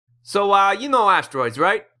So, you know asteroids,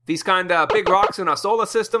 right? These kinda big rocks in our solar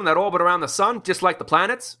system that orbit around the sun, just like the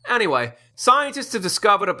planets. Anyway, scientists have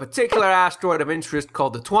discovered a particular asteroid of interest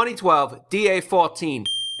called the 2012 DA14,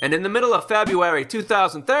 and in the middle of February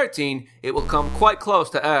 2013, it will come quite close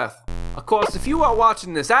to Earth. Of course, if you are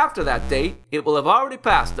watching this after that date, it will have already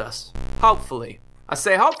passed us. Hopefully. I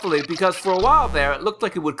say hopefully because for a while there, it looked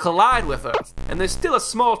like it would collide with Earth, and there's still a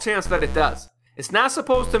small chance that it does. It's now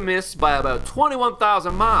supposed to miss by about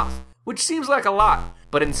 21,000 miles, which seems like a lot,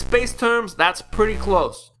 but in space terms, that's pretty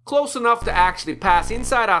close. Close enough to actually pass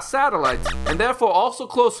inside our satellites, and therefore also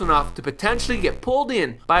close enough to potentially get pulled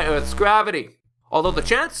in by Earth's gravity. Although the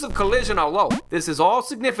chances of collision are low, this is all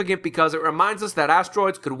significant because it reminds us that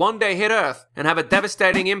asteroids could one day hit Earth and have a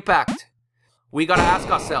devastating impact. We gotta ask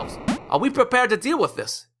ourselves, are we prepared to deal with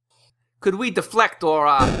this? Could we deflect or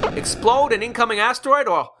explode an incoming asteroid,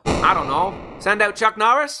 or, I don't know, send out Chuck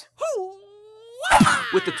Norris?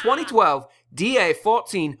 With the 2012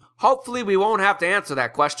 DA14, hopefully we won't have to answer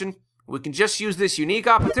that question. We can just use this unique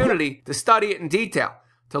opportunity to study it in detail,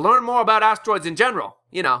 to learn more about asteroids in general,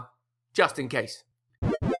 you know, just in case.